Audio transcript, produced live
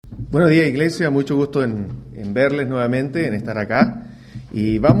Buenos días, iglesia, mucho gusto en verles nuevamente, en estar acá.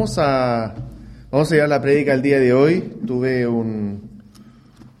 Y vamos a llevar la prédica el día de hoy. Tuve un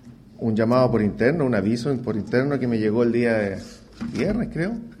llamado por interno, un aviso por interno que me llegó el día de viernes,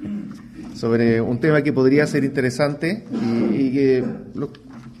 creo, sobre un tema que podría ser interesante y que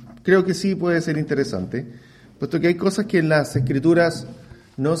creo que sí puede ser interesante, puesto que hay cosas que en las Escrituras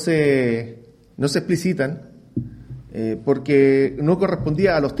no se explicitan, porque no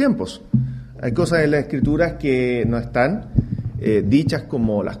correspondía a los tiempos. Hay cosas en las Escrituras que no están dichas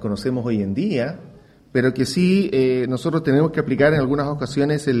como las conocemos hoy en día, pero que sí nosotros tenemos que aplicar en algunas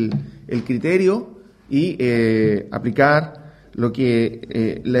ocasiones el criterio y aplicar lo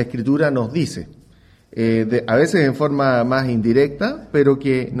que la Escritura nos dice, a veces en forma más indirecta, pero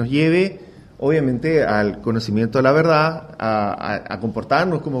que nos lleve obviamente al conocimiento de la verdad, a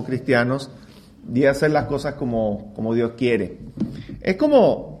comportarnos como cristianos y hacer las cosas como Dios quiere. Es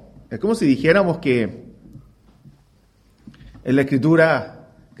como si dijéramos que en la Escritura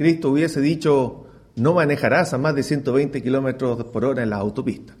Cristo hubiese dicho: no manejarás a más de 120 kilómetros por hora en la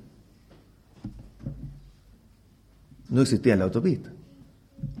autopista. No existía la autopista,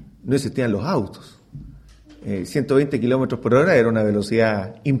 no existían los autos. 120 kilómetros por hora era una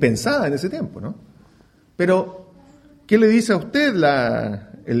velocidad impensada en ese tiempo, ¿no? Pero, ¿qué le dice a usted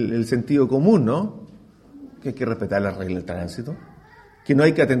el sentido común, no? Que hay que respetar las reglas del tránsito, que no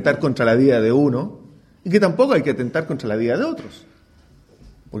hay que atentar contra la vida de uno y que tampoco hay que atentar contra la vida de otros,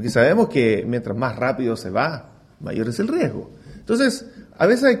 porque sabemos que mientras más rápido se va, mayor es el riesgo. Entonces, a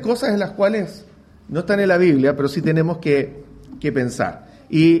veces hay cosas en las cuales no están en la Biblia, pero sí tenemos que pensar.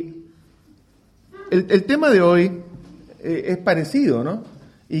 Y el tema de hoy es parecido, ¿no?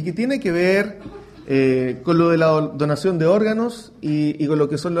 Y que tiene que ver con lo de la donación de órganos y con lo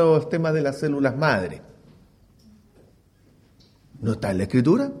que son los temas de las células madre. ¿No está en la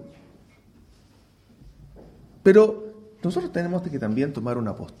Escritura? Pero nosotros tenemos que también tomar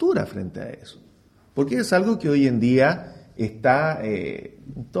una postura frente a eso, porque es algo que hoy en día está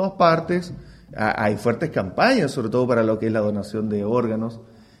en todas partes. Hay fuertes campañas, sobre todo para lo que es la donación de órganos,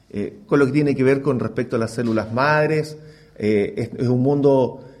 con lo que tiene que ver con respecto a las células madres. Es un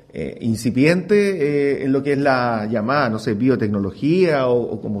mundo incipiente en lo que es la llamada, no sé, biotecnología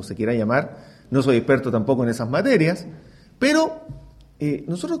o como se quiera llamar. No soy experto tampoco en esas materias, pero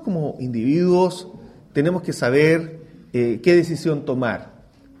nosotros como individuos tenemos que saber qué decisión tomar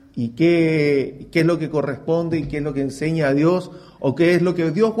y qué es lo que corresponde y qué es lo que enseña a Dios o qué es lo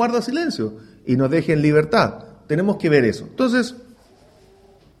que Dios guarda silencio y nos deja en libertad. Tenemos que ver eso. Entonces,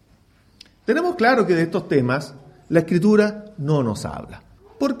 tenemos claro que de estos temas la Escritura no nos habla.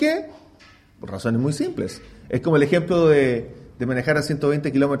 ¿Por qué? Por razones muy simples. Es como el ejemplo de manejar a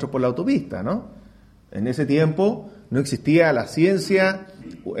 120 kilómetros por la autopista, ¿no? En ese tiempo no existía la ciencia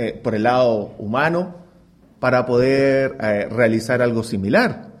por el lado humano para poder realizar algo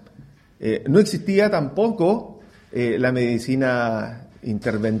similar. No existía tampoco la medicina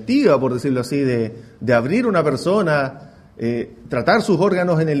interventiva, por decirlo así, de abrir una persona, tratar sus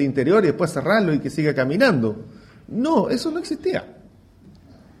órganos en el interior y después cerrarlo y que siga caminando. No, eso no existía.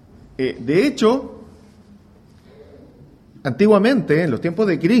 De hecho, antiguamente, en los tiempos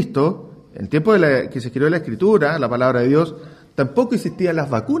de Cristo, en el tiempo que se escribió la Escritura, la palabra de Dios, tampoco existían las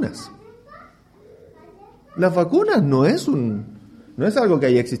vacunas. Las vacunas no es algo que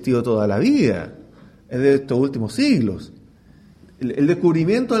haya existido toda la vida, es de estos últimos siglos. El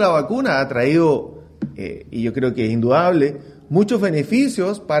descubrimiento de la vacuna ha traído, y yo creo que es indudable, muchos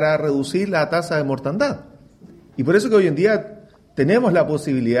beneficios para reducir la tasa de mortandad. Y por eso que hoy en día tenemos la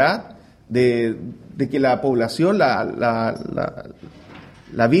posibilidad de que la población, la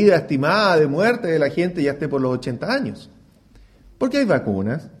vida estimada de muerte de la gente ya esté por los 80 años. Porque hay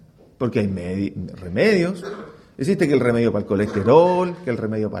vacunas, porque hay remedios. Existe que el remedio para el colesterol, que el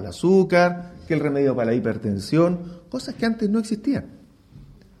remedio para el azúcar, que el remedio para la hipertensión, cosas que antes no existían.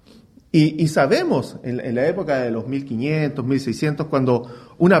 Y sabemos, en la época de los 1500, 1600,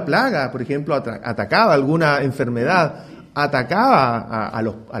 cuando una plaga, por ejemplo, atacaba alguna enfermedad, atacaba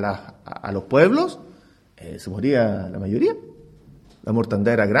a los pueblos, se moría la mayoría. La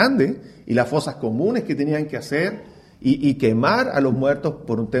mortandad era grande y las fosas comunes que tenían que hacer y quemar a los muertos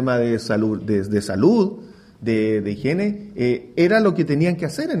por un tema de salud, de higiene, era lo que tenían que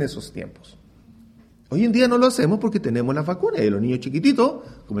hacer en esos tiempos. Hoy en día no lo hacemos porque tenemos las vacunas y los niños chiquititos,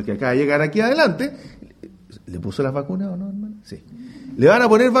 como el que acaba de llegar aquí adelante, ¿le puso las vacunas o no, hermano? Sí. Le van a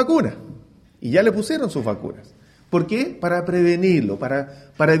poner vacunas y ya le pusieron sus vacunas. ¿Por qué? Para prevenirlo,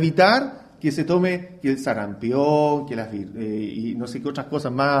 para evitar que se tome que el sarampión, y no sé qué otras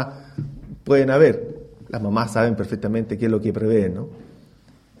cosas más pueden haber. Las mamás saben perfectamente qué es lo que prevén, ¿no?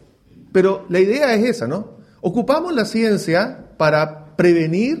 Pero la idea es esa, ¿no? Ocupamos la ciencia para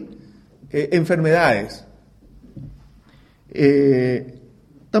prevenir enfermedades.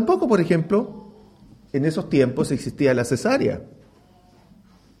 Tampoco, por ejemplo, en esos tiempos existía la cesárea.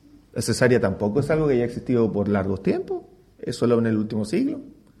 La cesárea tampoco es algo que haya existido por largos tiempos, es solo en el último siglo.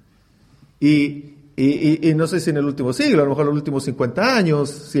 Y no sé si en el último siglo, a lo mejor en los últimos 50 años,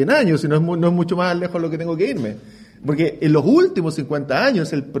 100 años, si no es mucho más lejos lo que tengo que irme. Porque en los últimos 50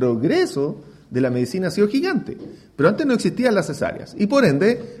 años el progreso de la medicina ha sido gigante. Pero antes no existían las cesáreas. Y por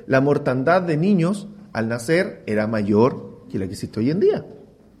ende, la mortandad de niños al nacer era mayor que la que existe hoy en día.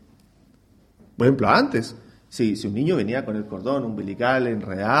 Por ejemplo, antes, si un niño venía con el cordón umbilical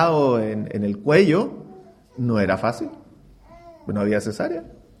enredado en el cuello, no era fácil. No había cesárea.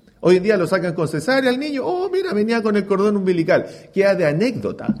 Hoy en día lo sacan con cesárea al niño. Oh, mira, venía con el cordón umbilical. Queda de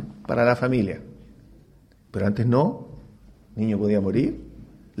anécdota para la familia. Pero antes no. El niño podía morir.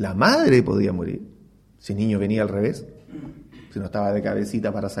 La madre podía morir. Si el niño venía al revés. Si no estaba de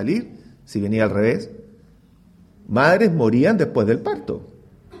cabecita para salir. Si venía al revés. Madres morían después del parto.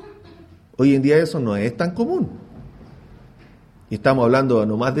 Hoy en día eso no es tan común. Y estamos hablando de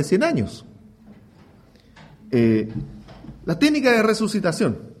no más de 100 años. La técnica de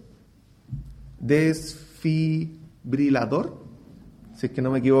resucitación. Desfibrilador, si es que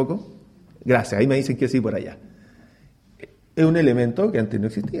no me equivoco. Gracias, ahí me dicen que sí por allá. Es un elemento que antes no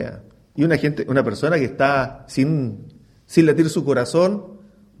existía. Y una persona que está sin latir su corazón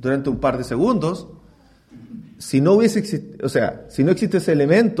durante un par de segundos, si no existe ese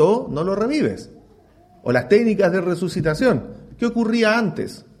elemento, no lo revives. O las técnicas de resucitación. ¿Qué ocurría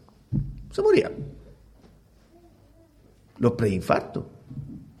antes? Se moría. Los preinfartos.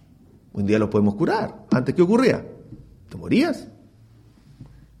 Hoy en día los podemos curar. Antes, ¿qué ocurría? Te morías.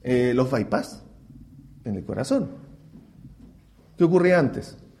 Los bypass en el corazón. ¿Qué ocurría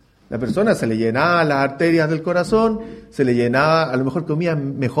antes? La persona se le llenaba las arterias del corazón, se le llenaba, a lo mejor comía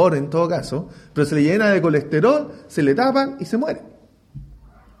mejor en todo caso, pero se le llena de colesterol, se le tapan y se muere.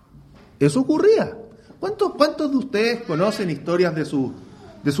 Eso ocurría. ¿Cuántos de ustedes conocen historias de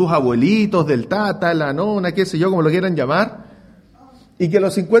sus abuelitos, del tata, la nona, qué sé yo, como lo quieran llamar? Y que a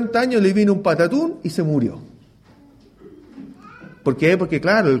los 50 años le vino un patatún y se murió. ¿Por qué? Porque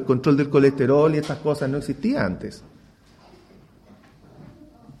claro, el control del colesterol y estas cosas no existía antes.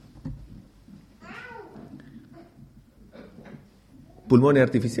 Pulmones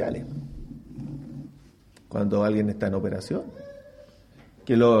artificiales. Cuando alguien está en operación,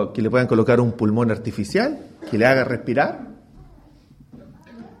 que le puedan colocar un pulmón artificial, que le haga respirar.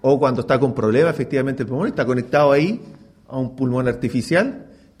 O cuando está con problemas, efectivamente el pulmón está conectado ahí a un pulmón artificial.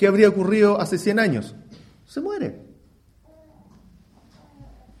 ¿Qué habría ocurrido hace 100 años? Se muere.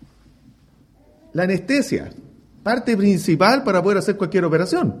 La anestesia, parte principal para poder hacer cualquier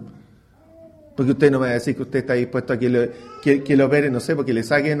operación. Porque usted no me va a decir que usted está dispuesto a que le operen, no sé, porque le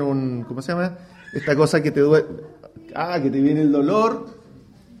saquen un, ¿cómo se llama? Esta cosa que te duele, que te viene el dolor.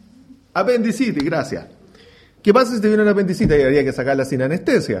 Apendicitis, gracias. ¿Qué pasa si te viene una apendicitis? Y habría que sacarla sin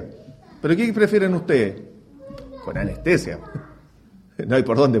anestesia. ¿Pero qué prefieren ustedes? Con anestesia. No hay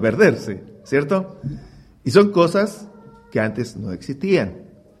por dónde perderse, ¿cierto? Y son cosas que antes no existían.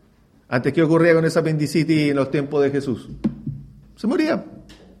 Antes, ¿qué ocurría con esa apendicitis en los tiempos de Jesús? Se moría.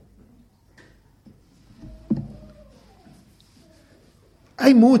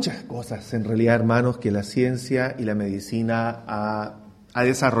 Hay muchas cosas, en realidad, hermanos, que la ciencia y la medicina ha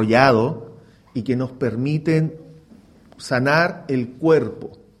desarrollado y que nos permiten sanar el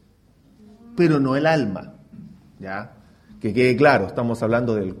cuerpo, pero no el alma. ¿Ya? Que quede claro, estamos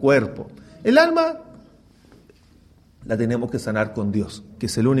hablando del cuerpo. El alma la tenemos que sanar con Dios, que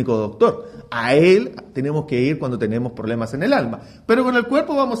es el único doctor. A Él tenemos que ir cuando tenemos problemas en el alma. Pero con el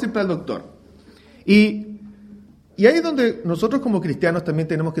cuerpo vamos siempre al doctor. Y ahí es donde nosotros como cristianos también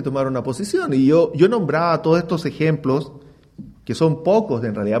tenemos que tomar una posición. Y yo nombraba todos estos ejemplos, que son pocos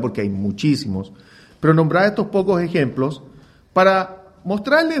en realidad porque hay muchísimos, pero nombraba estos pocos ejemplos para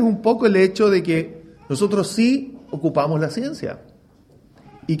mostrarles un poco el hecho de que nosotros sí ocupamos la ciencia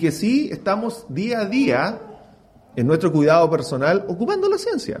y que sí estamos día a día en nuestro cuidado personal ocupando la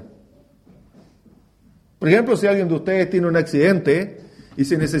ciencia. Por ejemplo, si alguien de ustedes tiene un accidente y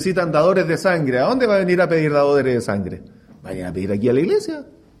se necesitan dadores de sangre, ¿a dónde va a venir a pedir dadores de sangre? Vayan a pedir aquí a la iglesia.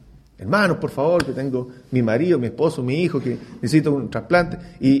 Hermanos, por favor, que tengo mi marido, mi esposo, mi hijo, que necesita un trasplante.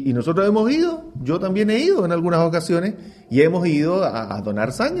 Y nosotros hemos ido, yo también he ido en algunas ocasiones, y hemos ido a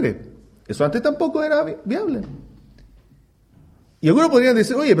donar sangre. Eso antes tampoco era viable. Y algunos podrían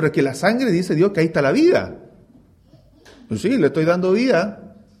decir, oye, pero es que la sangre dice Dios que ahí está la vida. Pues sí, le estoy dando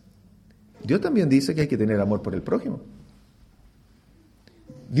vida. Dios también dice que hay que tener amor por el prójimo.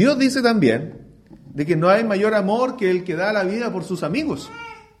 Dios dice también de que no hay mayor amor que el que da la vida por sus amigos.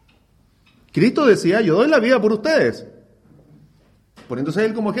 Cristo decía, yo doy la vida por ustedes, poniéndose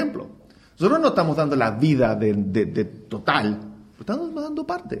Él como ejemplo. Nosotros no estamos dando la vida de total, estamos dando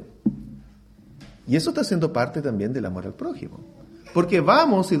parte. Y eso está siendo parte también del amor al prójimo. Porque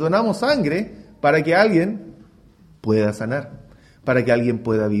vamos y donamos sangre para que alguien pueda sanar, para que alguien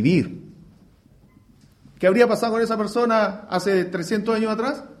pueda vivir. ¿Qué habría pasado con esa persona hace 300 años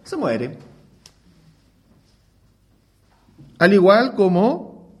atrás? Se muere. Al igual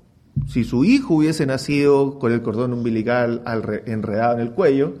como si su hijo hubiese nacido con el cordón umbilical enredado en el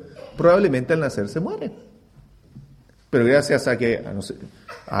cuello, probablemente al nacer se muere. Pero gracias a que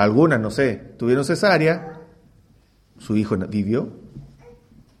a algunas, no sé, tuvieron cesárea, su hijo vivió.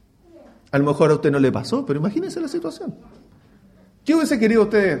 A lo mejor a usted no le pasó, pero imagínense la situación. ¿Qué hubiese querido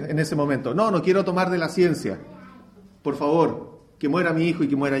usted en ese momento? No quiero tomar de la ciencia. Por favor, que muera mi hijo y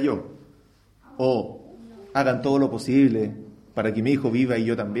que muera yo. O hagan todo lo posible para que mi hijo viva y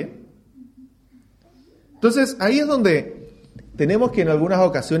yo también. Entonces, ahí es donde tenemos que en algunas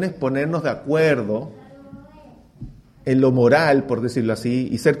ocasiones ponernos de acuerdo en lo moral, por decirlo así,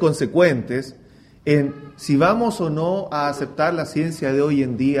 y ser consecuentes en si vamos o no a aceptar la ciencia de hoy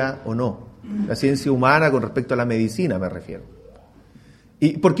en día o no. La ciencia humana con respecto a la medicina me refiero.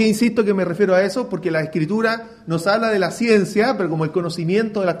 ¿Y por qué insisto que me refiero a eso? Porque la Escritura nos habla de la ciencia, pero como el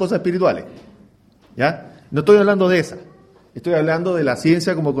conocimiento de las cosas espirituales. ¿Ya? No estoy hablando de esa. Estoy hablando de la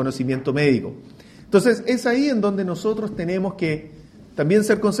ciencia como conocimiento médico. Entonces, es ahí en donde nosotros tenemos que también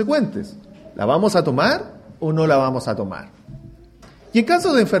ser consecuentes. ¿La vamos a tomar o no la vamos a tomar? Y en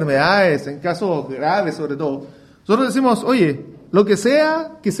casos de enfermedades, en casos graves sobre todo, nosotros decimos, oye, lo que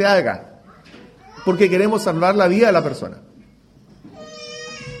sea, que se haga, porque queremos salvar la vida de la persona.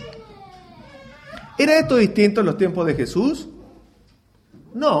 ¿Era esto distinto en los tiempos de Jesús?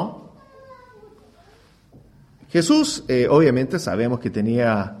 No. Jesús, obviamente sabemos que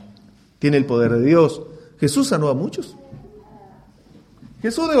tiene el poder de Dios. Jesús sanó a muchos.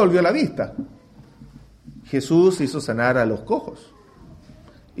 Jesús devolvió la vista. Jesús hizo sanar a los cojos.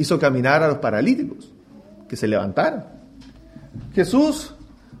 Hizo caminar a los paralíticos, que se levantaran. Jesús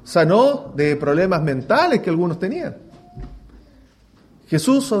sanó de problemas mentales que algunos tenían.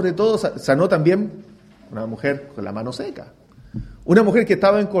 Jesús, sobre todo, sanó también una mujer con la mano seca. Una mujer que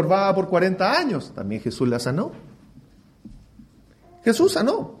estaba encorvada por 40 años, también Jesús la sanó. Jesús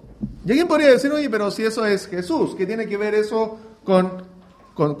sanó. Y alguien podría decir, oye, pero si eso es Jesús, ¿qué tiene que ver eso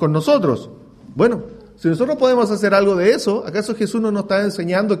con nosotros? Bueno, si nosotros podemos hacer algo de eso, ¿acaso Jesús no nos está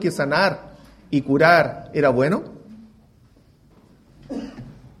enseñando que sanar y curar era bueno?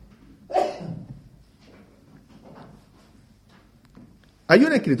 Hay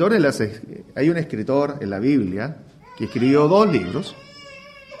un escritor en la Biblia que escribió 2 libros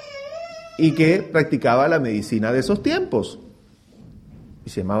y que practicaba la medicina de esos tiempos. Y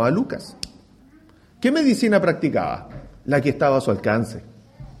se llamaba Lucas. ¿Qué medicina practicaba? La que estaba a su alcance.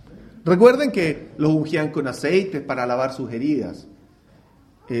 Recuerden que los ungían con aceites para lavar sus heridas.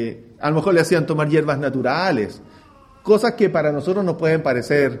 A lo mejor le hacían tomar hierbas naturales. Cosas que para nosotros nos pueden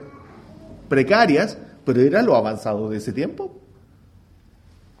parecer precarias, pero era lo avanzado de ese tiempo.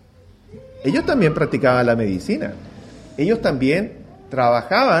 Ellos también practicaban la medicina. Ellos también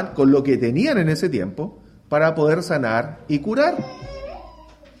trabajaban con lo que tenían en ese tiempo para poder sanar y curar.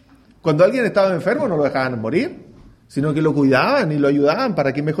 Cuando alguien estaba enfermo no lo dejaban morir, sino que lo cuidaban y lo ayudaban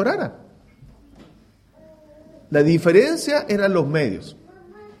para que mejorara. La diferencia eran los medios.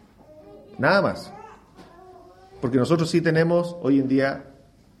 Nada más. Porque nosotros sí tenemos hoy en día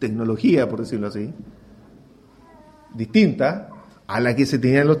tecnología, por decirlo así, distinta a la que se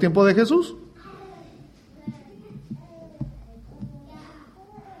tenía en los tiempos de Jesús.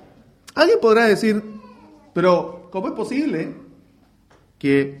 Alguien podrá decir, pero ¿cómo es posible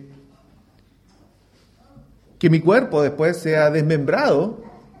que mi cuerpo después sea desmembrado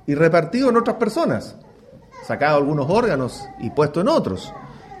y repartido en otras personas? Sacado algunos órganos y puesto en otros.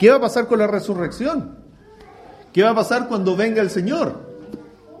 ¿Qué va a pasar con la resurrección? ¿Qué va a pasar cuando venga el Señor?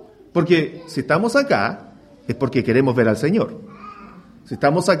 Porque si estamos acá es porque queremos ver al Señor. Si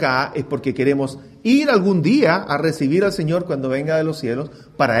estamos acá es porque queremos ir algún día a recibir al Señor cuando venga de los cielos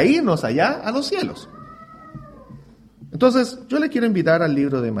para irnos allá a los cielos. Entonces, yo le quiero invitar al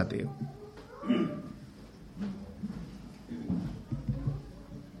libro de Mateo.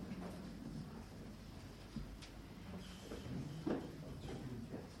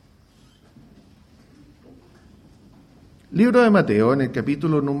 Libro de Mateo, en el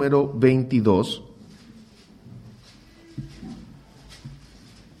capítulo número 22.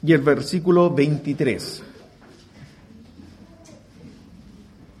 Y el versículo 23.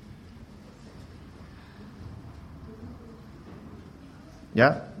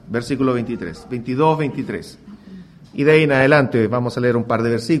 ¿Ya? Versículo 23, 22, 23. Y de ahí en adelante vamos a leer un par de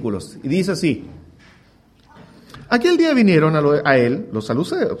versículos. Y dice así: aquel día vinieron a él los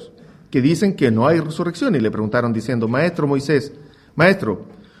saduceos, que dicen que no hay resurrección, y le preguntaron diciendo: Maestro, Moisés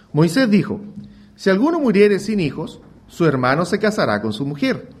dijo, si alguno muriere sin hijos, su hermano se casará con su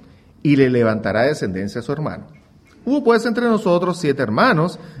mujer, y le levantará descendencia a su hermano. Hubo pues entre nosotros 7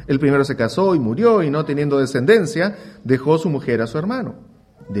 hermanos, el primero se casó y murió, y no teniendo descendencia, dejó su mujer a su hermano.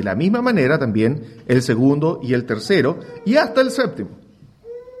 De la misma manera también el segundo y el tercero, y hasta el séptimo.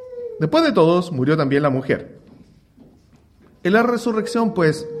 Después de todos, murió también la mujer. En la resurrección,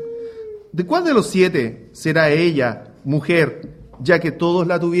 pues, ¿de cuál de los 7 será ella mujer, ya que todos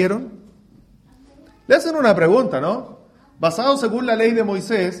la tuvieron? Le hacen una pregunta, ¿no? Basado según la ley de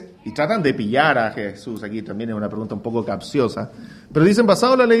Moisés, y tratan de pillar a Jesús, aquí también es una pregunta un poco capciosa, pero dicen,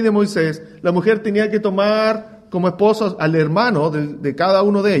 basado en la ley de Moisés, la mujer tenía que tomar como esposo al hermano de cada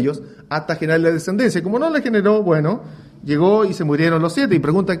uno de ellos hasta generar la descendencia. Y como no le generó, bueno, llegó y se murieron los 7, y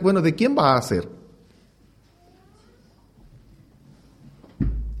pregunta, bueno, ¿de quién va a ser?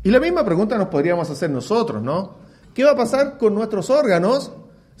 Y la misma pregunta nos podríamos hacer nosotros, ¿no? ¿Qué va a pasar con nuestros órganos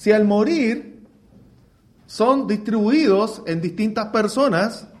si al morir son distribuidos en distintas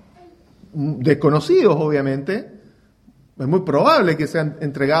personas, desconocidos obviamente? Es muy probable que sean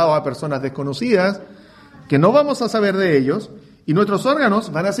entregados a personas desconocidas, que no vamos a saber de ellos, y nuestros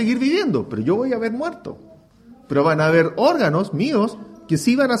órganos van a seguir viviendo, pero yo voy a haber muerto. Pero van a haber órganos míos que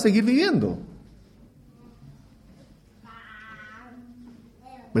sí van a seguir viviendo.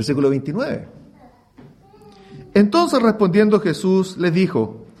 Versículo 29. Entonces respondiendo Jesús les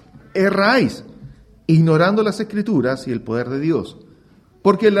dijo: erráis, ignorando las Escrituras y el poder de Dios,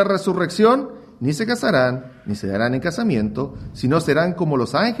 porque en la resurrección ni se casarán, ni se darán en casamiento, sino serán como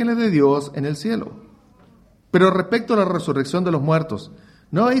los ángeles de Dios en el cielo. Pero respecto a la resurrección de los muertos,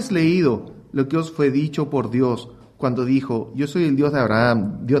 ¿no habéis leído lo que os fue dicho por Dios cuando dijo: yo soy el Dios de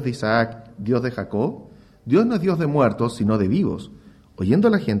Abraham, Dios de Isaac, Dios de Jacob? Dios no es Dios de muertos, sino de vivos. Oyendo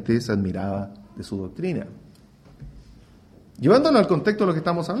a la gente se admiraba de su doctrina. Llevándolo al contexto de lo que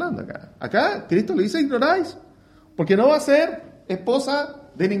estamos hablando acá. Acá Cristo le dice: ignoráis, porque no va a ser esposa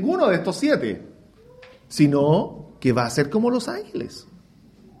de ninguno de estos 7, sino que va a ser como los ángeles,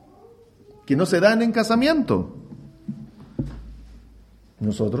 que no se dan en casamiento.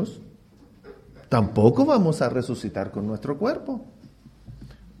 Nosotros tampoco vamos a resucitar con nuestro cuerpo.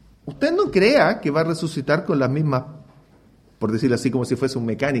 Usted no crea que va a resucitar con las mismas, por decirlo así, como si fuese un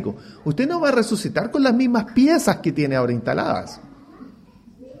mecánico. Usted no va a resucitar con las mismas piezas que tiene ahora instaladas.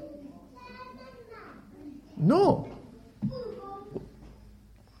 No.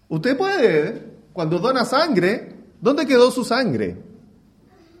 Usted puede, cuando dona sangre, ¿dónde quedó su sangre?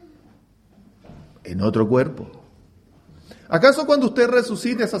 En otro cuerpo. ¿Acaso cuando usted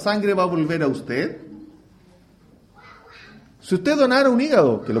resucite esa sangre va a volver a usted? Si usted donara un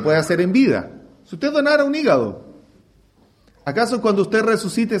hígado, que lo puede hacer en vida, si usted donara un hígado, ¿acaso cuando usted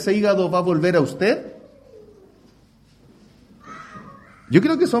resucite ese hígado va a volver a usted? Yo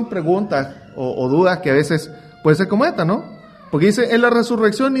creo que son preguntas o dudas que a veces puede ser como esta, ¿no? Porque dice, en la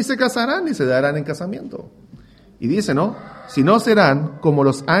resurrección ni se casarán ni se darán en casamiento. Y dice, ¿no? Si no serán como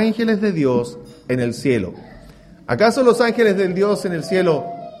los ángeles de Dios en el cielo. ¿Acaso los ángeles del Dios en el cielo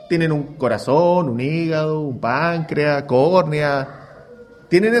tienen un corazón, un hígado, un páncreas, córnea?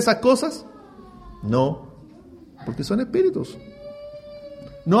 ¿Tienen esas cosas? No. Porque son espíritus.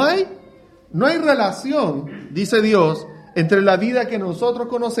 No hay relación, dice Dios, entre la vida que nosotros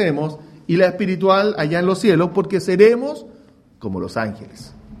conocemos y la espiritual allá en los cielos, porque seremos como los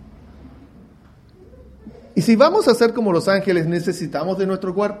ángeles. Y si vamos a ser como los ángeles, ¿necesitamos de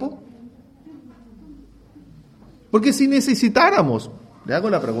nuestro cuerpo? Porque si necesitáramos, le hago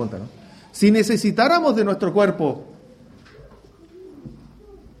la pregunta, ¿no? Si necesitáramos de nuestro cuerpo,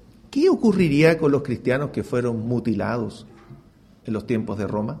 ¿qué ocurriría con los cristianos que fueron mutilados en los tiempos de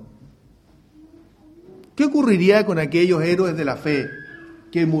Roma? ¿Qué ocurriría con aquellos héroes de la fe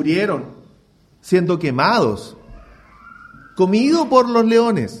que murieron siendo quemados, comidos por los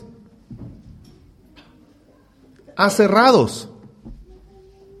leones, aserrados?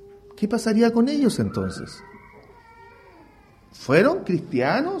 ¿Qué pasaría con ellos entonces? Fueron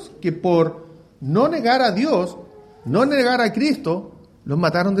cristianos que por no negar a Dios, no negar a Cristo, los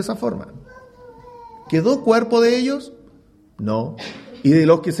mataron de esa forma. ¿Quedó cuerpo de ellos? No. ¿Y de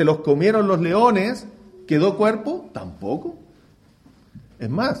los que se los comieron los leones, quedó cuerpo? Tampoco. Es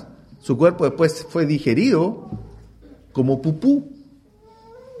más, su cuerpo después fue digerido como pupú.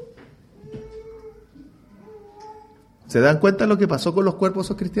 ¿Se dan cuenta de lo que pasó con los cuerpos de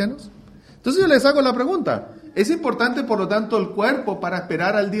esos cristianos? Entonces yo les hago la pregunta, ¿Es importante, por lo tanto, el cuerpo para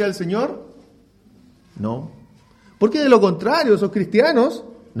esperar al día del Señor? No. Porque de lo contrario, esos cristianos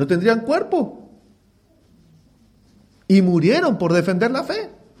no tendrían cuerpo. Y murieron por defender la fe.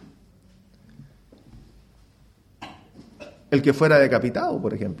 El que fuera decapitado,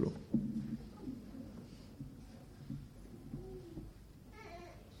 por ejemplo.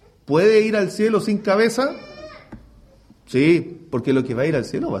 ¿Puede ir al cielo sin cabeza? Sí, porque lo que va a ir al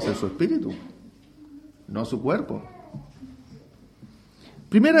cielo va a ser su espíritu, no su cuerpo.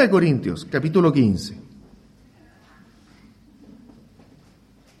 Primera de Corintios, capítulo 15.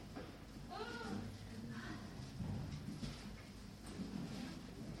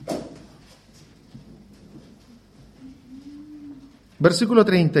 Versículo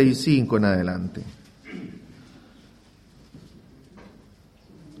 35 en adelante.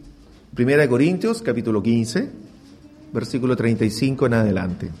 Primera de Corintios, capítulo 15, versículo 35 en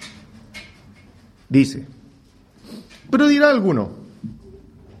adelante. Dice: pero dirá alguno,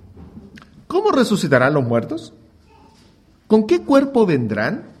 ¿cómo resucitarán los muertos? ¿Con qué cuerpo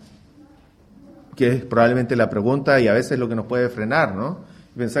vendrán? Que es probablemente la pregunta y a veces lo que nos puede frenar, ¿no?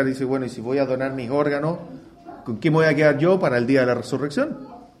 Pensar, dice, bueno, y si voy a donar mis órganos, ¿con qué me voy a quedar yo para el día de la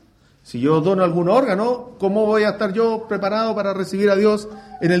resurrección? Si yo dono algún órgano, ¿cómo voy a estar yo preparado para recibir a Dios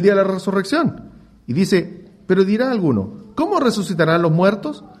en el día de la resurrección? Y dice, pero dirá alguno, ¿cómo resucitarán los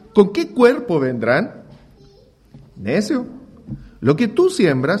muertos? ¿Con qué cuerpo vendrán? Necio, lo que tú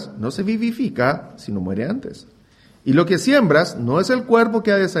siembras no se vivifica si no muere antes. Y lo que siembras no es el cuerpo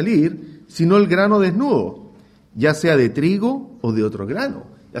que ha de salir, sino el grano desnudo, ya sea de trigo o de otro grano.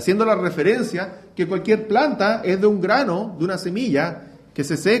 Haciendo la referencia que cualquier planta es de un grano, de una semilla, que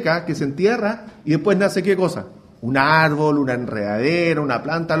se seca, que se entierra, y después nace ¿qué cosa? Un árbol, una enredadera, una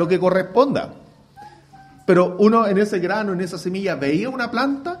planta, lo que corresponda. Pero uno en ese grano, en esa semilla, ¿veía una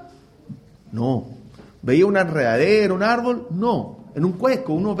planta? No. ¿Veía una enredadera, un árbol? No. En un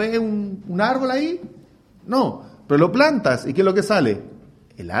cuesco, ¿uno ve un árbol ahí? No. Pero lo plantas, ¿y qué es lo que sale?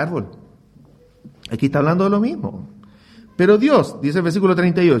 El árbol. Aquí está hablando de lo mismo. Pero Dios, dice el versículo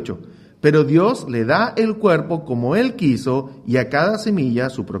 38, pero Dios le da el cuerpo como Él quiso y a cada semilla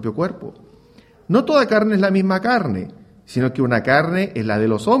su propio cuerpo. No toda carne es la misma carne, sino que una carne es la de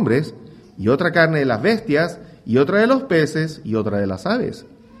los hombres, y otra carne de las bestias, y otra de los peces, y otra de las aves.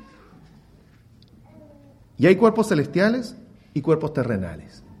 Y hay cuerpos celestiales y cuerpos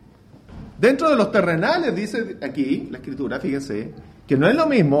terrenales. Dentro de los terrenales, dice aquí la Escritura, fíjense, que no es lo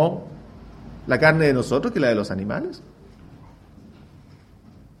mismo la carne de nosotros que la de los animales.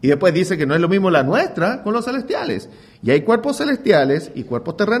 Y después dice que no es lo mismo la nuestra con los celestiales. Y hay cuerpos celestiales y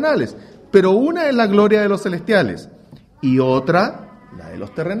cuerpos terrenales. Pero una es la gloria de los celestiales y otra la de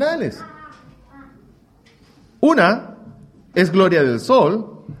los terrenales. Una es gloria del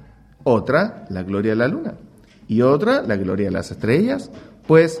sol, otra la gloria de la luna y otra la gloria de las estrellas,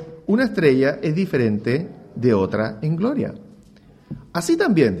 pues una estrella es diferente de otra en gloria. Así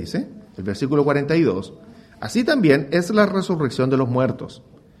también, dice el versículo 42, así también es la resurrección de los muertos.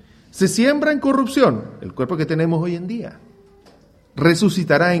 Se siembra en corrupción, el cuerpo que tenemos hoy en día.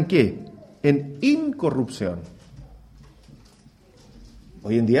 ¿Resucitará en qué? En incorrupción.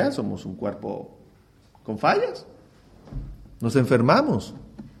 Hoy en día somos un cuerpo con fallas. Nos enfermamos.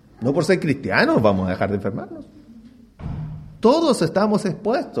 No por ser cristianos vamos a dejar de enfermarnos. Todos estamos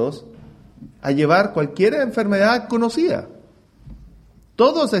expuestos a llevar cualquier enfermedad conocida.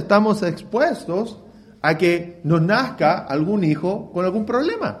 Todos estamos expuestos a que nos nazca algún hijo con algún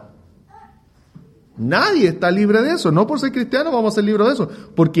problema. Nadie está libre de eso. No por ser cristiano vamos a ser libres de eso.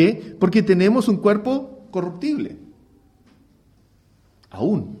 ¿Por qué? Porque tenemos un cuerpo corruptible.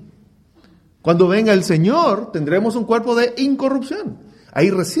 Aún. Cuando venga el Señor, tendremos un cuerpo de incorrupción. Ahí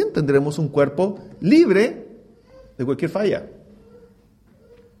recién tendremos un cuerpo libre de cualquier falla.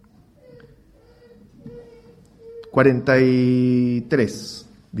 43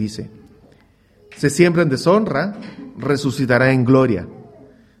 dice: se siembra en deshonra, resucitará en gloria.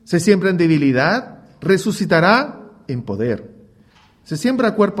 Se siembra en debilidad, resucitará en poder. Se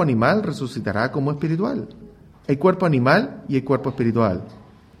siembra cuerpo animal, resucitará como espiritual. Hay cuerpo animal y hay cuerpo espiritual.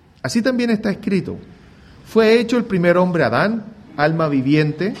 Así también está escrito: fue hecho el primer hombre Adán, alma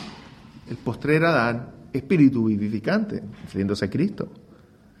viviente, el postrer Adán, espíritu vivificante, refiriéndose a Cristo.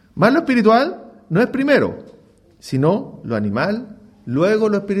 Más lo espiritual no es primero, sino lo animal, luego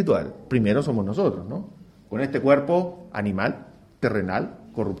lo espiritual. Primero somos nosotros, ¿no? Con este cuerpo animal, terrenal,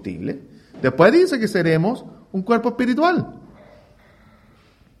 corruptible. Después dice que seremos un cuerpo espiritual.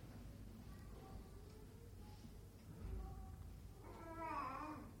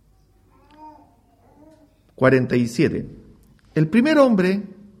 ...47... El primer hombre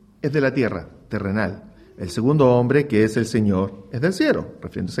es de la tierra, terrenal. El segundo hombre, que es el Señor, es del cielo,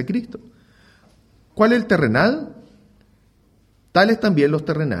 refiriéndose a Cristo. ¿Cuál es el terrenal? Tales también los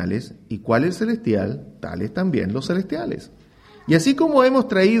terrenales, y cuál es el celestial, tales también los celestiales. Y así como hemos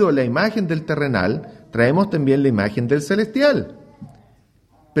traído la imagen del terrenal, traemos también la imagen del celestial.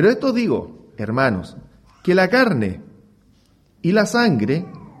 Pero esto digo, hermanos, que la carne y la sangre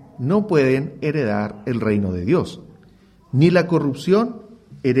no pueden heredar el reino de Dios, ni la corrupción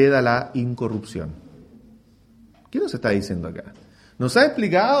hereda la incorrupción. ¿Qué nos está diciendo acá? Nos ha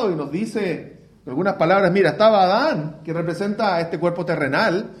explicado y nos dice algunas palabras. Mira, estaba Adán, que representa a este cuerpo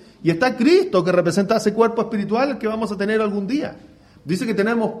terrenal, y está Cristo, que representa a ese cuerpo espiritual que vamos a tener algún día. Dice que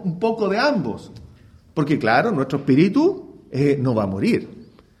tenemos un poco de ambos, porque claro, nuestro espíritu no va a morir.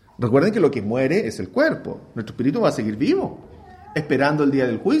 Recuerden que lo que muere es el cuerpo. Nuestro espíritu va a seguir vivo, esperando el día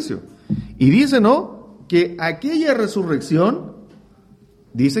del juicio. Y dice, ¿no?, que aquella resurrección,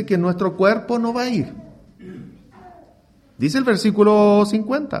 dice que nuestro cuerpo no va a ir. Dice el versículo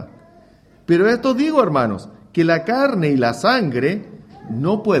 50. Pero esto digo, hermanos, que la carne y la sangre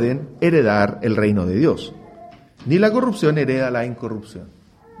no pueden heredar el reino de Dios, ni la corrupción hereda la incorrupción.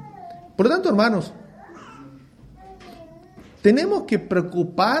 Por lo tanto, hermanos, ¿tenemos que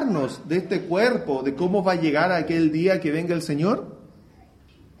preocuparnos de este cuerpo, de cómo va a llegar aquel día que venga el Señor?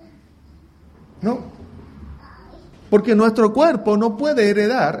 No. Porque nuestro cuerpo no puede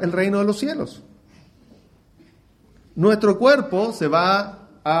heredar el reino de los cielos. Nuestro cuerpo se va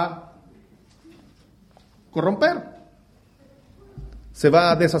a corromper, se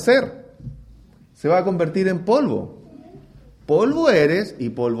va a deshacer, se va a convertir en polvo. Polvo eres y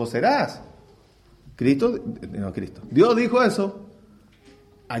polvo serás. Dios dijo eso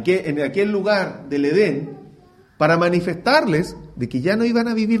en aquel lugar del Edén para manifestarles de que ya no iban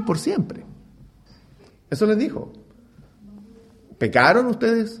a vivir por siempre. Eso les dijo. ¿Pecaron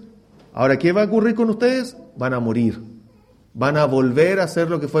ustedes? Ahora, ¿qué va a ocurrir con ustedes? Van a morir. Van a volver a ser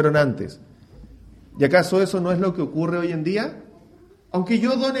lo que fueron antes. ¿Y acaso eso no es lo que ocurre hoy en día? Aunque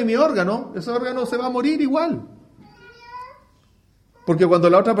yo done mi órgano, ese órgano se va a morir igual. Porque cuando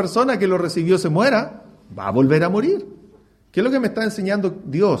la otra persona que lo recibió se muera, va a volver a morir. ¿Qué es lo que me está enseñando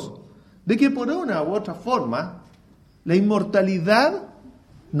Dios? De que por una u otra forma, la inmortalidad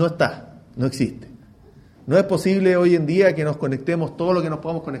no existe. No es posible hoy en día que nos conectemos todo lo que nos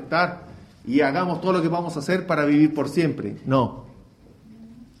podamos conectar y hagamos todo lo que vamos a hacer para vivir por siempre. No.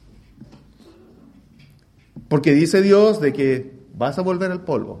 Porque dice Dios de que vas a volver al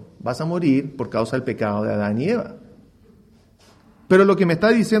polvo, vas a morir por causa del pecado de Adán y Eva. Pero lo que me está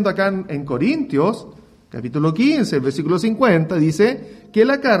diciendo acá en Corintios, capítulo 15, versículo 50, dice que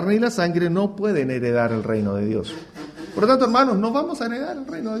la carne y la sangre no pueden heredar el reino de Dios. Por lo tanto, hermanos, no vamos a heredar el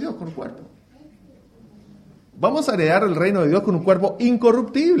reino de Dios con un cuerpo. Vamos a heredar el reino de Dios con un cuerpo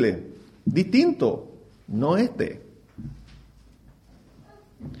incorruptible, distinto, no este.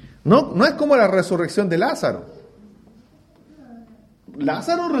 No es como la resurrección de Lázaro.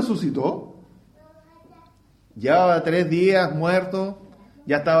 Lázaro resucitó. Llevaba 3 días muerto,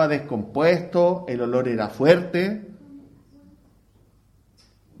 ya estaba descompuesto, el olor era fuerte.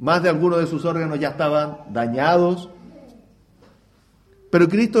 Más de algunos de sus órganos ya estaban dañados. Pero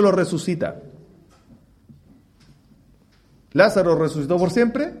Cristo lo resucita. ¿Lázaro resucitó por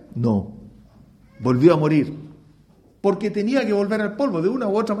siempre? No. Volvió a morir. Porque tenía que volver al polvo de una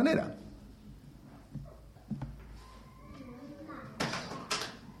u otra manera.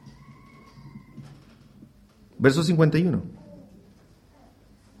 Verso 51.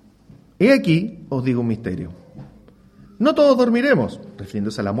 He aquí, os digo un misterio. No todos dormiremos,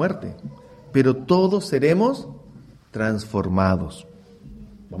 refiriéndose a la muerte, pero todos seremos transformados.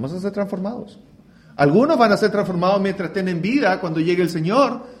 Vamos a ser transformados. Algunos van a ser transformados mientras estén en vida, cuando llegue el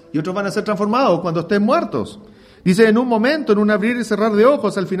Señor, y otros van a ser transformados cuando estén muertos. Dice, en un momento, en un abrir y cerrar de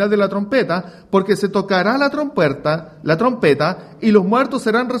ojos al final de la trompeta, porque se tocará la trompeta, y los muertos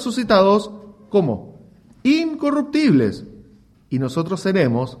serán resucitados, ¿cómo? Incorruptibles, y nosotros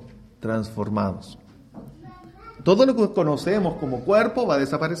seremos transformados. Todo lo que conocemos como cuerpo va a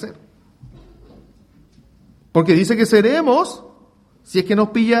desaparecer. Porque dice que seremos, si es que nos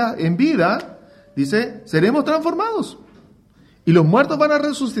pilla en vida, dice, seremos transformados. Y los muertos van a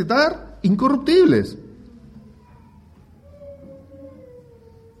resucitar incorruptibles.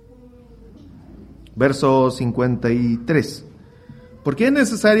 Verso 53. Porque es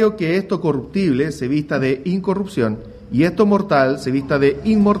necesario que esto corruptible se vista de incorrupción y esto mortal se vista de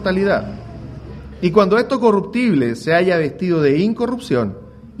inmortalidad. Y cuando esto corruptible se haya vestido de incorrupción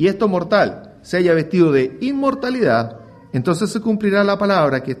y esto mortal se haya vestido de inmortalidad, entonces se cumplirá la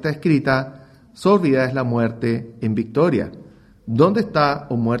palabra que está escrita: sórdida es la muerte en victoria. ¿Dónde está,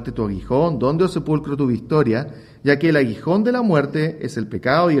 oh muerte, tu aguijón? ¿Dónde, oh sepulcro, tu victoria? Ya que el aguijón de la muerte es el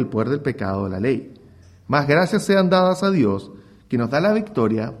pecado y el poder del pecado la ley. Mas gracias sean dadas a Dios, que nos da la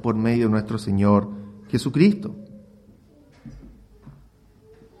victoria por medio de nuestro Señor Jesucristo.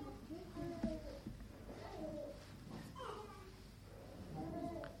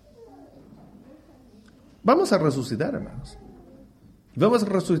 Vamos a resucitar, hermanos. Vamos a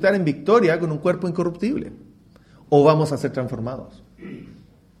resucitar en victoria con un cuerpo incorruptible. ¿O vamos a ser transformados?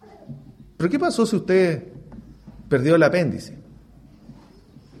 ¿Pero qué pasó si usted perdió el apéndice?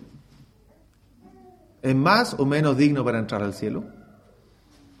 ¿Es más o menos digno para entrar al cielo?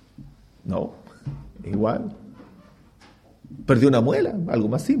 No, igual. Perdió una muela, algo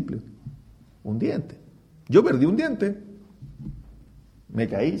más simple. Un diente. Yo perdí un diente. Me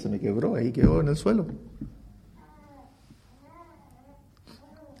caí, se me quebró, ahí quedó en el suelo.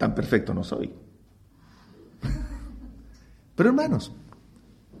 Tan perfecto no soy. Pero hermanos,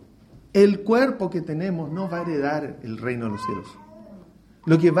 el cuerpo que tenemos no va a heredar el reino de los cielos.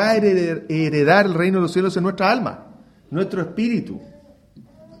 Lo que va a heredar el reino de los cielos es nuestra alma, nuestro espíritu.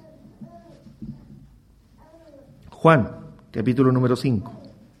 Juan, capítulo número 5,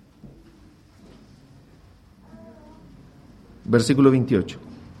 versículo 28.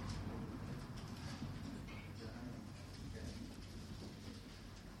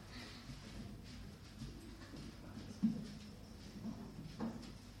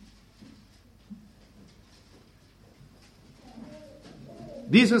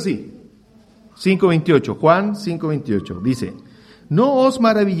 Dice así, 5:28, Juan 5:28, dice: no os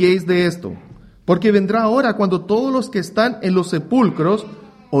maravilléis de esto, porque vendrá hora cuando todos los que están en los sepulcros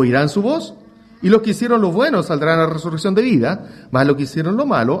oirán su voz, y los que hicieron lo bueno saldrán a resurrección de vida, mas los que hicieron lo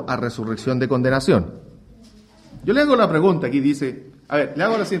malo a resurrección de condenación. Yo le hago la pregunta, aquí dice, le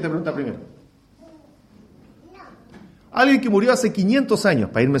hago la siguiente pregunta primero. Alguien que murió hace 500 años,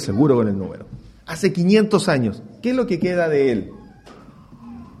 para irme seguro con el número, hace 500 años, ¿qué es lo que queda de él?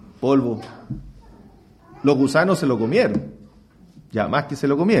 Polvo. Los gusanos se lo comieron. Ya más que se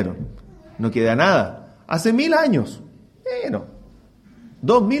lo comieron. No queda nada. Hace 1000 años. Bueno.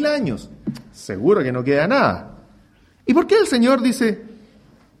 2000 años. Seguro que no queda nada. ¿Y por qué el Señor dice: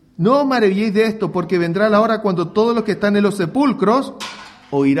 no os maravilléis de esto, porque vendrá la hora cuando todos los que están en los sepulcros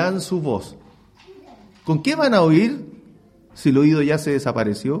oirán su voz? ¿Con qué van a oír si el oído ya se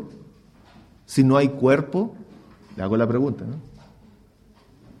desapareció? Si no hay cuerpo. Le hago la pregunta, ¿no?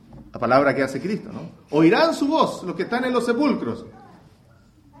 La palabra que hace Cristo, ¿no? Oirán su voz los que están en los sepulcros.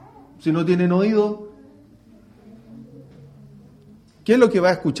 Si no tienen oído, ¿qué es lo que va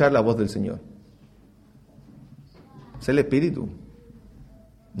a escuchar la voz del Señor? Es el espíritu,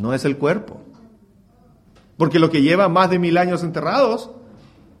 no es el cuerpo. Porque lo que lleva más de 1000 años enterrados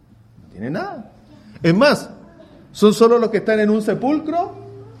no tiene nada. Es más, son solo los que están en un sepulcro,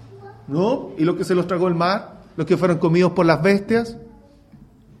 ¿no? Y los que se los tragó el mar, los que fueron comidos por las bestias,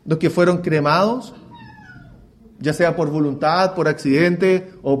 los que fueron cremados, ya sea por voluntad, por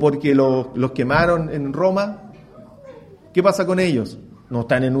accidente o porque los quemaron en Roma. ¿Qué pasa con ellos? No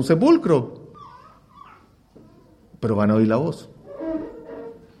están en un sepulcro, pero van a oír la voz.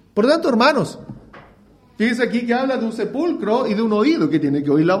 Por tanto, hermanos, fíjense aquí que habla de un sepulcro y de un oído que tiene que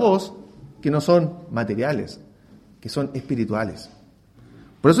oír la voz, que no son materiales, que son espirituales.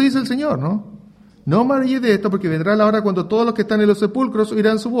 Por eso dice el Señor, ¿no? No maravilléis de esto, porque vendrá la hora cuando todos los que están en los sepulcros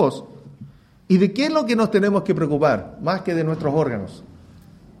oirán su voz. ¿Y de qué es lo que nos tenemos que preocupar? Más que de nuestros órganos.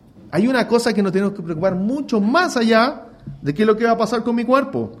 Hay una cosa que nos tenemos que preocupar mucho más allá de qué es lo que va a pasar con mi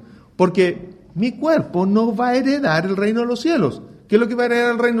cuerpo. Porque mi cuerpo no va a heredar el reino de los cielos. ¿Qué es lo que va a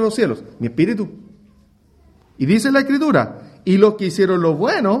heredar el reino de los cielos? Mi espíritu. Y dice la Escritura: y los que hicieron lo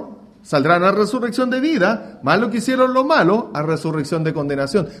bueno saldrán a resurrección de vida, más los que hicieron lo malo a resurrección de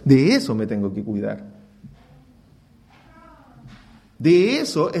condenación. De eso me tengo que cuidar. De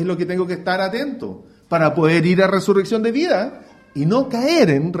eso es lo que tengo que estar atento para poder ir a resurrección de vida y no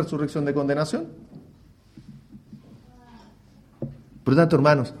caer en resurrección de condenación. Por lo tanto,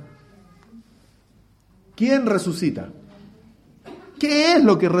 hermanos, ¿quién resucita? ¿Qué es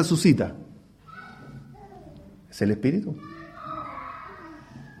lo que resucita? Es el espíritu.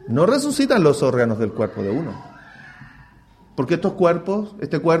 No resucitan los órganos del cuerpo de uno. Porque estos cuerpos,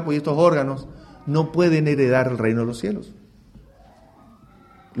 este cuerpo y estos órganos no pueden heredar el reino de los cielos.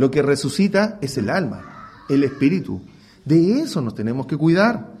 Lo que resucita es el alma, el espíritu. De eso nos tenemos que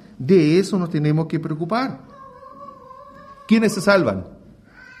cuidar, de eso nos tenemos que preocupar. ¿Quiénes se salvan?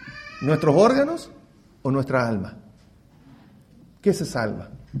 ¿Nuestros órganos o nuestra alma? ¿Qué se salva?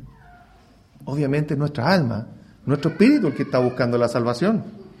 Obviamente nuestra alma, nuestro espíritu el que está buscando la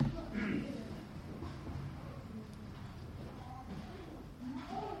salvación.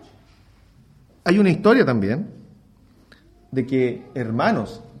 Hay una historia también de que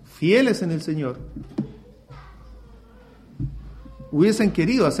hermanos fieles en el Señor hubiesen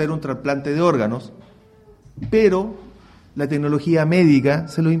querido hacer un trasplante de órganos, pero la tecnología médica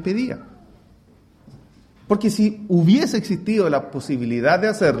se lo impedía. Porque si hubiese existido la posibilidad de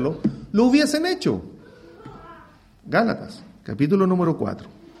hacerlo, lo hubiesen hecho. Gálatas, capítulo número 4.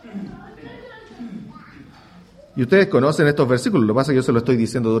 Y ustedes conocen estos versículos, lo que pasa es que yo se lo estoy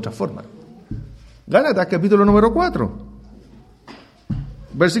diciendo de otra forma. Gálatas, capítulo número 4,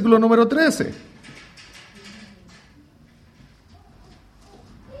 versículo número 13.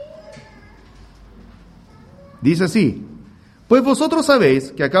 Dice así: pues vosotros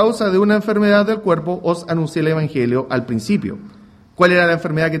sabéis que a causa de una enfermedad del cuerpo os anuncié el evangelio al principio. ¿Cuál era la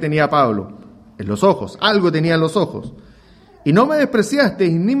enfermedad que tenía Pablo? En los ojos, algo tenía en los ojos. Y no me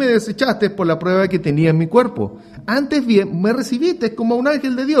despreciasteis ni me desechasteis por la prueba que tenía en mi cuerpo. Antes bien me recibisteis como a un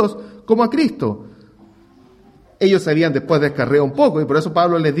ángel de Dios, como a Cristo. Ellos sabían después descarriado un poco, y por eso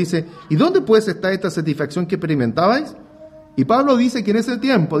Pablo les dice: ¿y dónde pues está esta satisfacción que experimentabais? Y Pablo dice que en ese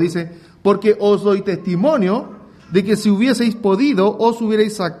tiempo, dice: porque os doy testimonio de que si hubieseis podido, os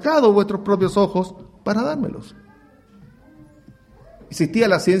hubierais sacado vuestros propios ojos para dármelos. ¿Existía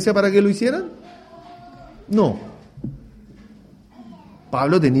la ciencia para que lo hicieran? No.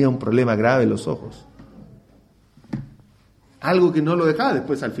 Pablo tenía un problema grave en los ojos. Algo que no lo dejaba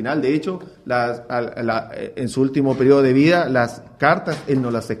después, al final, de hecho, en su último periodo de vida, las cartas él no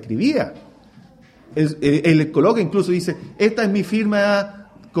las escribía. Él coloca, incluso dice: esta es mi firma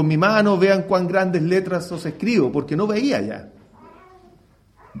con mi mano, vean cuán grandes letras os escribo, porque no veía ya.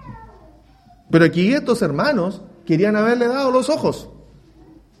 Pero aquí estos hermanos querían haberle dado los ojos.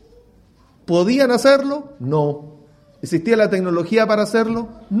 ¿Podían hacerlo? No. ¿Existía la tecnología para hacerlo?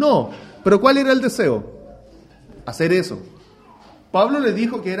 No. ¿Pero cuál era el deseo? Hacer eso. ¿Pablo les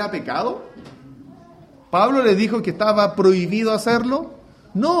dijo que era pecado? ¿Pablo les dijo que estaba prohibido hacerlo?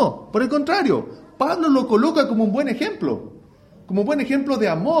 No, por el contrario. Pablo lo coloca como un buen ejemplo. Como un buen ejemplo de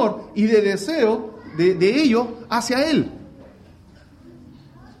amor y de deseo de ellos hacia él.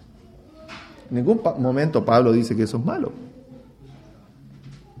 En ningún momento Pablo dice que eso es malo.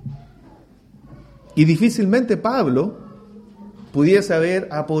 Y difícilmente Pablo pudiese haber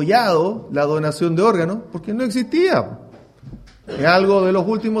apoyado la donación de órganos porque no existía. Es algo de los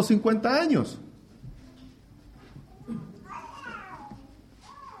últimos 50 años.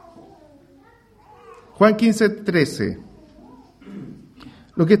 Juan 15:13.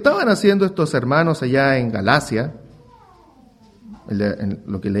 Lo que estaban haciendo estos hermanos allá en Galacia,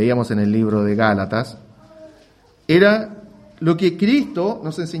 lo que leíamos en el libro de Gálatas, era lo que Cristo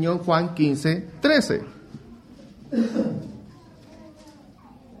nos enseñó en Juan 15:13.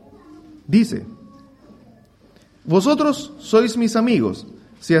 Dice: vosotros sois mis amigos,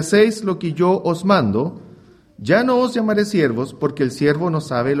 si hacéis lo que yo os mando. Ya no os llamaré siervos, porque el siervo no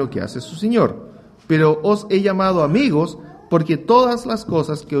sabe lo que hace su señor, pero os he llamado amigos, porque todas las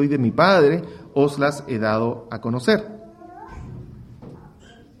cosas que oí de mi Padre os las he dado a conocer.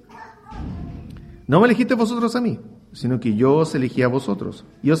 No me elegisteis vosotros a mí, sino que yo os elegí a vosotros,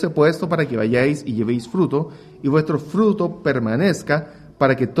 y os he puesto para que vayáis y llevéis fruto, y vuestro fruto permanezca,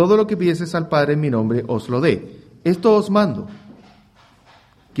 para que todo lo que pidieseis al Padre en mi nombre os lo dé. Esto os mando,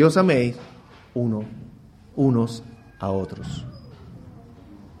 que os améis unos a otros.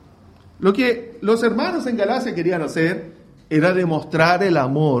 Lo que los hermanos en Galacia querían hacer era demostrar el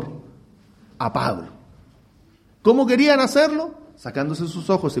amor a Pablo. ¿Cómo querían hacerlo? Sacándose sus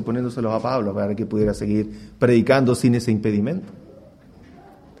ojos y poniéndoselos a Pablo para que pudiera seguir predicando sin ese impedimento.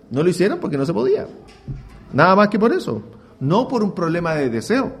 No lo hicieron porque no se podía. Nada más que por eso. No por un problema de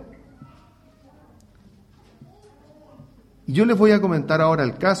deseo. Y yo les voy a comentar ahora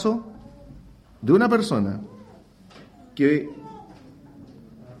el caso de una persona que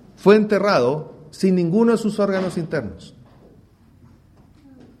fue enterrado sin ninguno de sus órganos internos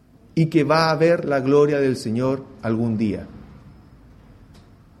y que va a ver la gloria del Señor algún día.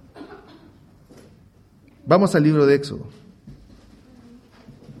 Vamos al libro de Éxodo,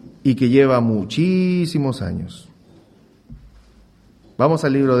 y que lleva muchísimos años. Vamos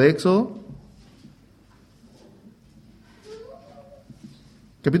al libro de Éxodo,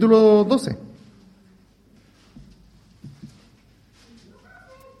 capítulo 12.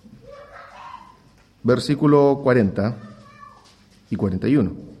 Versículo 40 y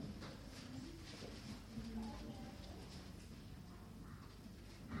 41.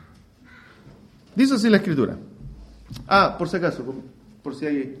 Dice así la Escritura. Por si acaso, por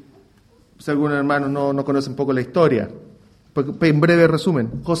si algunos hermanos no conocen un poco la historia, en breve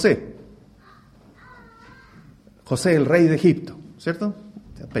resumen. José, el rey de Egipto, ¿cierto?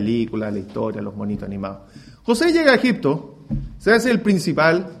 películas, la historia, los monitos animados. José llega a Egipto, se hace el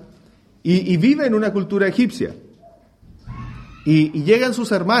principal y vive en una cultura egipcia. Y llegan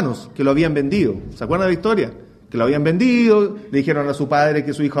sus hermanos que lo habían vendido. ¿Se acuerdan de la historia? Que lo habían vendido, le dijeron a su padre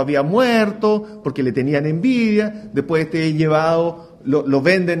que su hijo había muerto porque le tenían envidia. Después es llevado, lo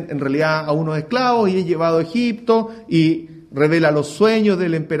venden en realidad a unos esclavos y es llevado a Egipto y revela los sueños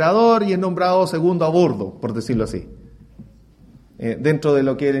del emperador y es nombrado segundo a bordo, por decirlo así, dentro de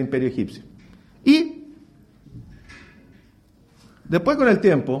lo que era el imperio egipcio. Y después, con el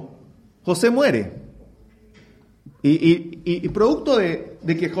tiempo, José muere. Y producto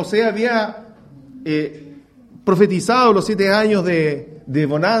de que José había profetizado los 7 años de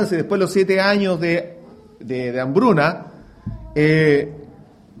bonanza y después los 7 años de hambruna,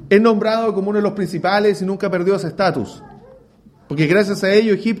 es nombrado como uno de los principales y nunca perdió ese estatus. Porque gracias a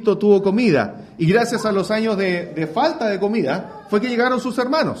ello Egipto tuvo comida. Y gracias a los años de falta de comida fue que llegaron sus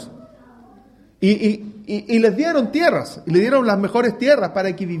hermanos. Y les dieron tierras, y le dieron las mejores tierras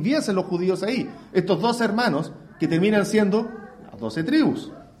para que viviesen los judíos ahí. Estos 2 hermanos que terminan siendo las 12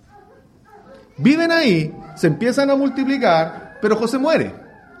 tribus. Viven ahí, se empiezan a multiplicar, pero José muere.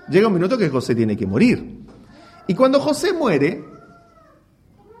 Llega un minuto que José tiene que morir. Y cuando José muere,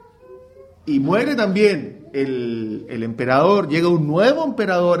 y muere también el emperador, llega un nuevo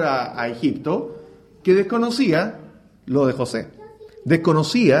emperador a Egipto que desconocía lo de José.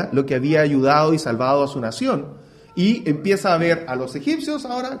 Desconocía lo que había ayudado y salvado a su nación y empieza a ver a los egipcios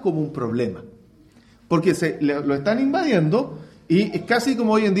ahora como un problema. Porque lo están invadiendo y es casi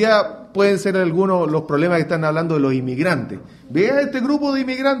como hoy en día pueden ser algunos los problemas que están hablando de los inmigrantes. Ve a este grupo de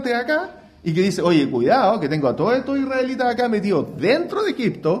inmigrantes acá y que dice, oye, cuidado, que tengo a todos estos israelitas acá metidos dentro de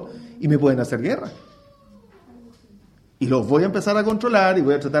Egipto y me pueden hacer guerra. Y los voy a empezar a controlar y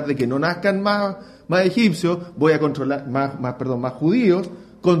voy a tratar de que no nazcan más egipcios, voy a controlar más judíos,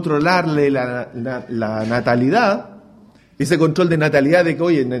 controlarle la natalidad. Ese control de natalidad de que,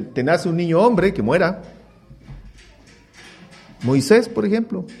 oye, te nace un niño hombre, que muera. Moisés, por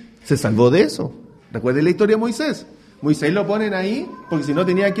ejemplo, se salvó de eso. Recuerden la historia de Moisés. Moisés lo ponen ahí porque si no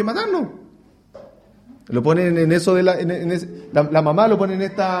tenían que matarlo. Lo ponen en eso de la mamá lo pone en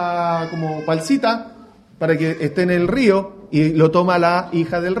esta como balsita para que esté en el río y lo toma la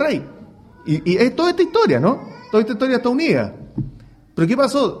hija del rey. Y es toda esta historia, ¿no? Toda esta historia está unida. Pero ¿qué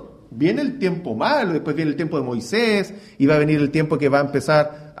pasó? Viene el tiempo malo, después viene el tiempo de Moisés, y va a venir el tiempo que va a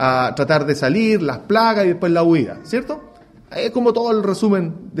empezar a tratar de salir, las plagas y después la huida, ¿cierto? Es como todo el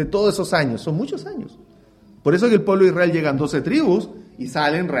resumen de todos esos años, son muchos años. Por eso que el pueblo de Israel llegan 12 tribus y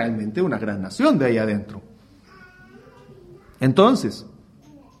salen realmente una gran nación de ahí adentro. Entonces,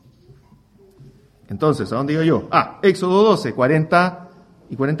 ¿a dónde iba yo? Éxodo 12, 40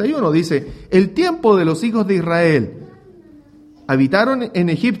 y 41 dice, el tiempo de los hijos de Israel habitaron en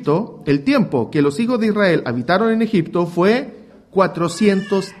Egipto, el tiempo que los hijos de Israel habitaron en Egipto fue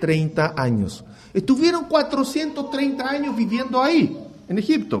 430 años. Estuvieron 430 años viviendo ahí, en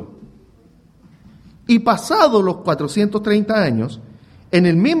Egipto. Y pasados los 430 años, en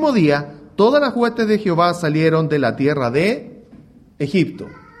el mismo día, todas las huestes de Jehová salieron de la tierra de Egipto.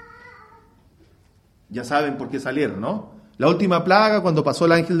 Ya saben por qué salieron, ¿no? La última plaga, cuando pasó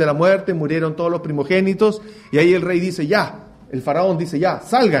el ángel de la muerte, murieron todos los primogénitos, y ahí el rey dice, ya, el faraón dice, ya,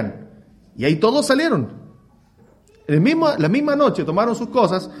 salgan. Y ahí todos salieron. La misma noche tomaron sus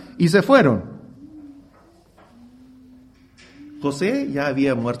cosas y se fueron. José ya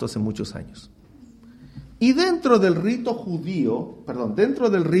había muerto hace muchos años. Y dentro del rito dentro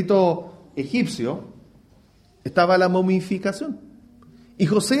del rito egipcio, estaba la momificación. Y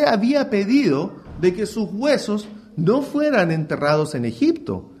José había pedido de que sus huesos no fueran enterrados en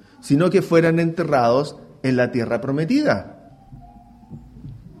Egipto, sino que fueran enterrados en la tierra prometida.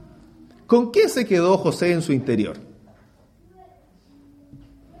 ¿Con qué se quedó José en su interior?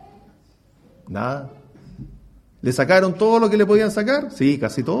 Nada. ¿Le sacaron todo lo que le podían sacar? Sí,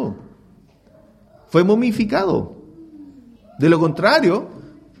 casi todo. Fue momificado. De lo contrario,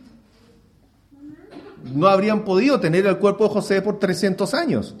 no habrían podido tener el cuerpo de José por 300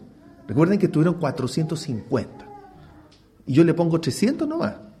 años. Recuerden que tuvieron 450. Y yo le pongo 300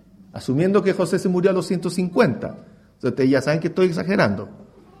 nomás, asumiendo que José se murió a los 150. Entonces ustedes ya saben que estoy exagerando.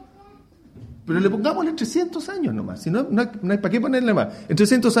 Pero le pongámosle 300 años nomás. Si no hay para qué ponerle más. En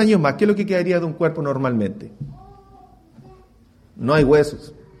 300 años más, ¿qué es lo que quedaría de un cuerpo normalmente? No hay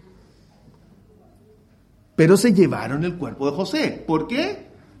huesos. Pero se llevaron el cuerpo de José. ¿Por qué?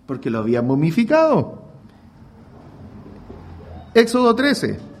 Porque lo habían momificado. Éxodo 13,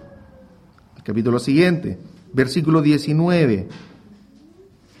 el capítulo siguiente, versículo 19.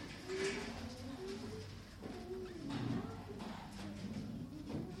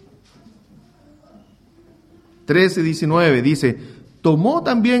 13:19 dice, tomó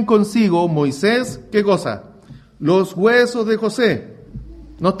también consigo Moisés, ¿qué cosa? Los huesos de José.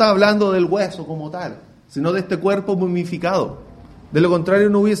 No está hablando del hueso como tal, sino de este cuerpo momificado. De lo contrario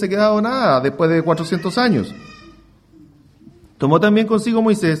no hubiese quedado nada después de 400 años. Tomó también consigo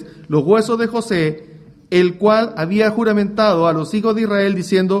Moisés los huesos de José, el cual había juramentado a los hijos de Israel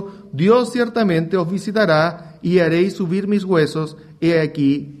diciendo, Dios ciertamente os visitará y haréis subir mis huesos, he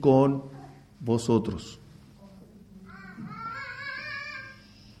aquí con vosotros.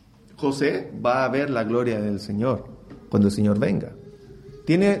 José va a ver la gloria del Señor cuando el Señor venga.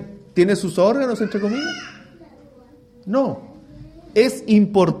 ¿Tiene sus órganos, entre comillas? No. ¿Es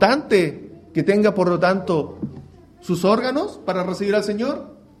importante que tenga, por lo tanto, sus órganos para recibir al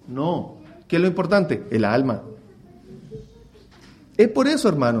Señor? No. ¿Qué es lo importante? El alma. Es por eso,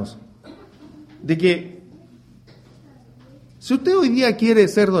 hermanos, de que si usted hoy día quiere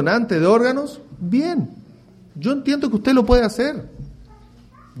ser donante de órganos, bien. Yo entiendo que usted lo puede hacer.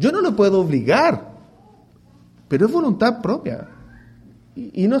 Yo no lo puedo obligar, pero es voluntad propia.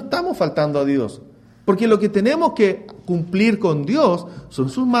 Y no estamos faltando a Dios. Porque lo que tenemos que cumplir con Dios son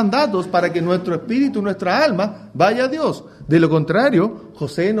sus mandatos para que nuestro espíritu, nuestra alma, vaya a Dios. De lo contrario,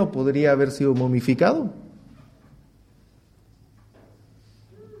 José no podría haber sido momificado.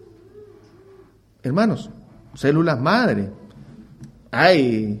 Hermanos, células madre.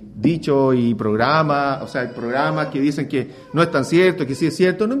 Hay dicho y programa, o sea, hay programas que dicen que no es tan cierto, que sí es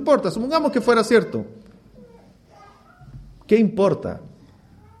cierto. No importa, supongamos que fuera cierto. ¿Qué importa?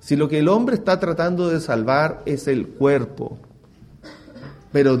 Si lo que el hombre está tratando de salvar es el cuerpo,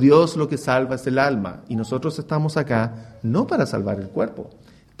 pero Dios lo que salva es el alma, y nosotros estamos acá no para salvar el cuerpo,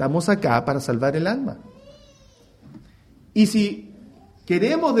 estamos acá para salvar el alma. Y si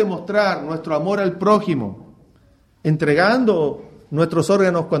queremos demostrar nuestro amor al prójimo, entregando nuestros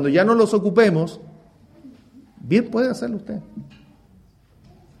órganos cuando ya no los ocupemos, bien puede hacerlo usted.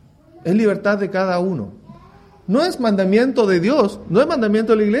 Es libertad de cada uno. No es mandamiento de Dios, no es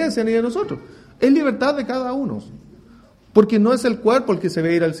mandamiento de la iglesia ni de nosotros. Es libertad de cada uno. Porque no es el cuerpo el que se va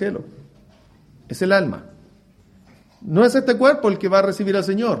a ir al cielo. Es el alma. No es este cuerpo el que va a recibir al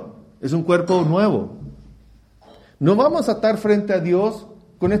Señor. Es un cuerpo nuevo. No vamos a estar frente a Dios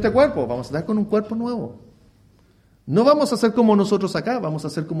con este cuerpo. Vamos a estar con un cuerpo nuevo. No vamos a ser como nosotros acá. Vamos a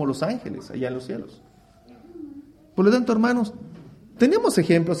ser como los ángeles allá en los cielos. Por lo tanto, hermanos, tenemos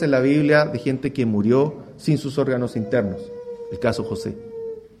ejemplos en la Biblia de gente que murió sin sus órganos internos. El caso José.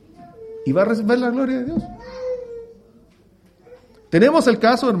 Y va a recibir la gloria de Dios. Tenemos el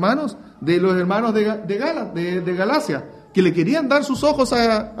caso, hermanos, de los hermanos de Galacia, que le querían dar sus ojos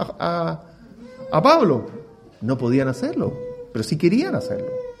a Pablo. No podían hacerlo, pero sí querían hacerlo.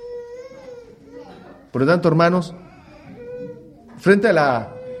 Por lo tanto, hermanos, frente a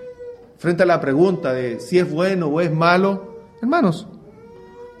la pregunta de si es bueno o es malo, hermanos,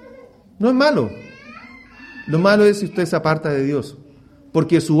 no es malo. Lo malo es si usted se aparta de Dios,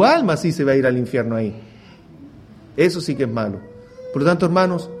 porque su alma sí se va a ir al infierno ahí. Eso sí que es malo. Por lo tanto,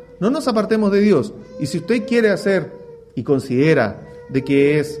 hermanos, no nos apartemos de Dios. Y si usted quiere hacer y considera de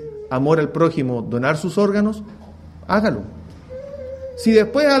que es amor al prójimo donar sus órganos, hágalo. Si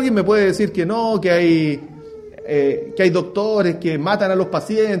después alguien me puede decir que no, que hay doctores que matan a los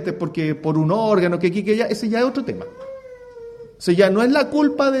pacientes porque por un órgano, que aquí, que allá, ese ya es otro tema. O sea, ya no es la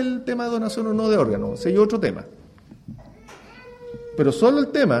culpa del tema de donación o no de órganos, ese es otro tema. Pero solo el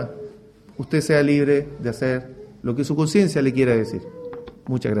tema, usted sea libre de hacer lo que su conciencia le quiera decir.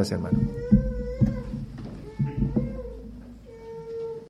 Muchas gracias, hermano.